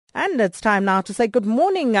And it's time now to say good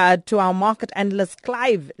morning to our market analyst,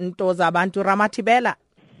 Clive Ntozabantu Ramatibela.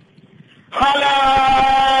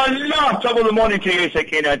 Hello! Top of the morning to you,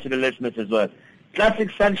 Sakina, and to the listeners as well. Classic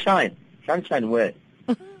sunshine. Sunshine where?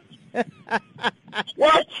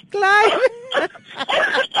 What? Clive!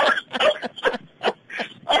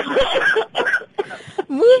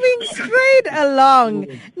 Moving straight along.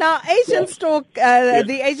 Now,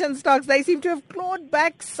 the Asian stocks, they seem to have clawed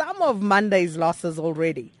back some of Monday's losses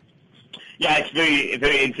already. Yeah, it's very,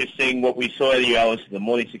 very interesting what we saw earlier hours in the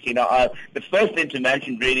morning, Sakina. The first thing to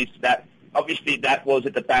mention really is that obviously that was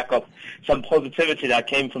at the back of some positivity that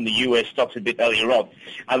came from the U.S. stocks a bit earlier on.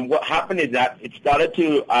 And what happened is that it started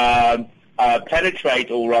to penetrate,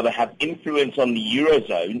 or rather have influence on the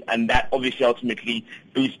Eurozone, and that obviously ultimately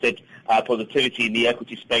boosted positivity in the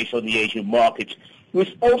equity space on the Asian markets.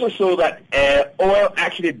 We also saw that oil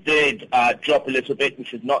actually did drop a little bit,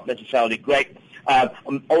 which is not necessarily great.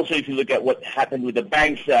 Also, if you look at what happened with the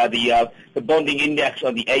banks, the bonding index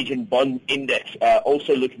on the Asian bond index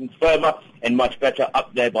also looking firmer and much better,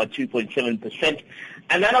 up there by 2.7%.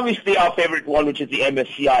 And then obviously our favorite one, which is the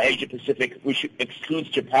MSCI Asia Pacific, which excludes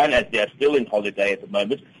Japan as they are still in holiday at the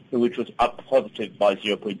moment, which was up positive by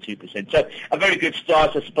 0.2%. So a very good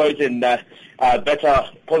start, I suppose, and better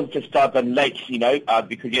positive start than late,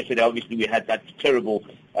 because yesterday obviously we had that terrible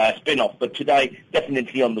spin-off. But today,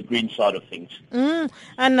 definitely on the green side of things.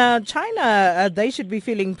 And China, they should be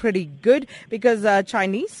feeling pretty good because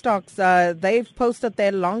Chinese stocks, they've posted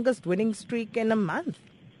their longest winning streak in a month.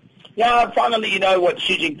 Yeah, finally, what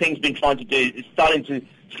Xi Jinping's been trying to do is starting to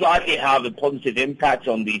slightly have a positive impact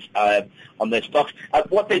on these on their stocks.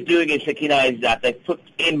 What they're doing in Sakina is that they put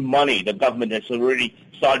in money. The government has already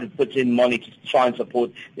started to put in money to try and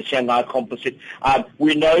support the Shanghai Composite.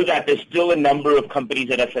 We know that there's still a number of companies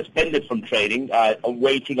that are suspended from trading,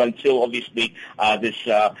 waiting until obviously this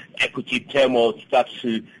equity turmoil starts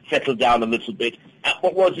to settle down a little bit.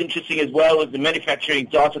 What was interesting as well is the manufacturing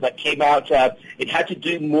data that came out. It had to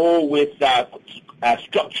do more with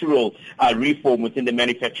structural reform within the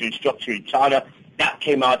manufacturing structure in China. That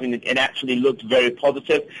came out and it actually looked very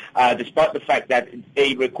positive, despite the fact that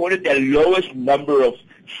they recorded their lowest number of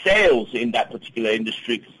sales in that particular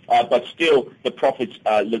industry, but still the profits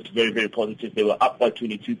looked very, very positive. They were up by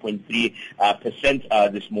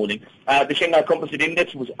 22.3% this morning. The Shanghai Composite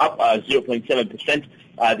Index was up 0.7%.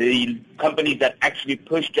 The companies that actually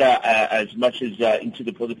pushed as much as into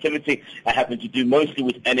the positivity happened to do mostly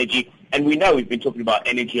with energy. And we know we've been talking about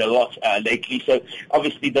energy a lot lately. So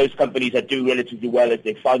obviously those companies that do relatively well as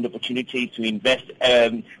they find opportunities to invest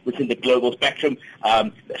within the global spectrum.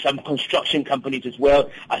 Some construction companies as well.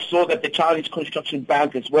 I saw that the Chinese Construction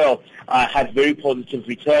Bank as well had very positive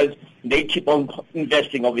returns. They keep on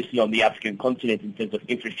investing, obviously, on the African continent in terms of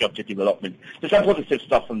infrastructure development. So some positive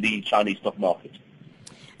stuff from the Chinese stock market.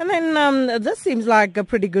 And then this seems like a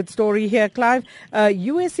pretty good story here, Clive.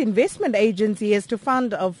 U.S. investment agency has to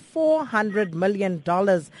fund $400 million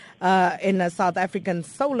in a South African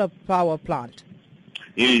solar power plant.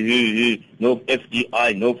 No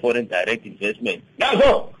FDI, no foreign direct investment.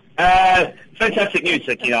 No. Fantastic news,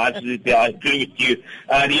 Sakina. Absolutely, I agree with you.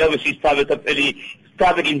 The overseas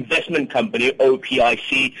private investment company,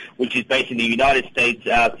 OPIC, which is based in the United States,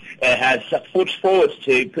 has pushed forward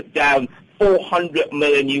to put down $400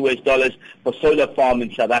 million for solar farm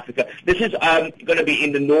in South Africa. This is going to be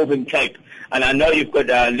in the Northern Cape. And I know you've got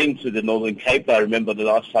links to the Northern Cape. I remember the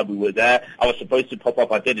last time we were there, I was supposed to pop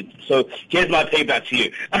up, I didn't. So here's my payback to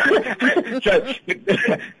you. So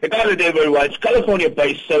the guy that did very well, it's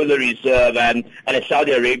California-based Solar Reserve and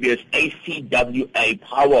Saudi Arabia's ACWA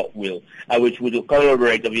Power Wheel, which will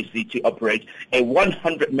collaborate, obviously, to operate a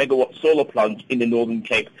 100-megawatt solar plant in the Northern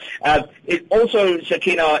Cape. It also,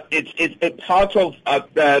 Sakina, it's a part of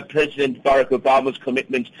President Barack Obama's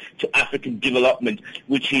commitment to African development,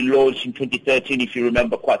 which he launched in 2013, if you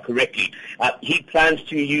remember quite correctly. He plans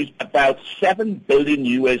to use about $7 billion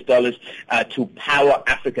to power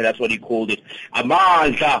Africa. That's what he called it.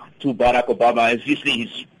 Amandla to Barack Obama. Obviously,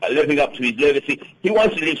 he's living up to his legacy. He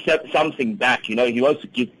wants to leave something back. He wants to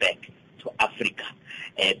give back to Africa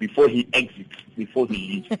before he exits, before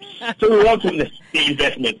he leaves. So we welcome the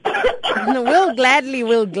investment.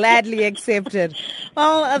 We'll gladly accept it.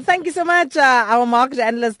 Well, thank you so much, our market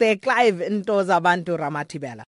analyst there, Clive Ntozabantu Ramatibela.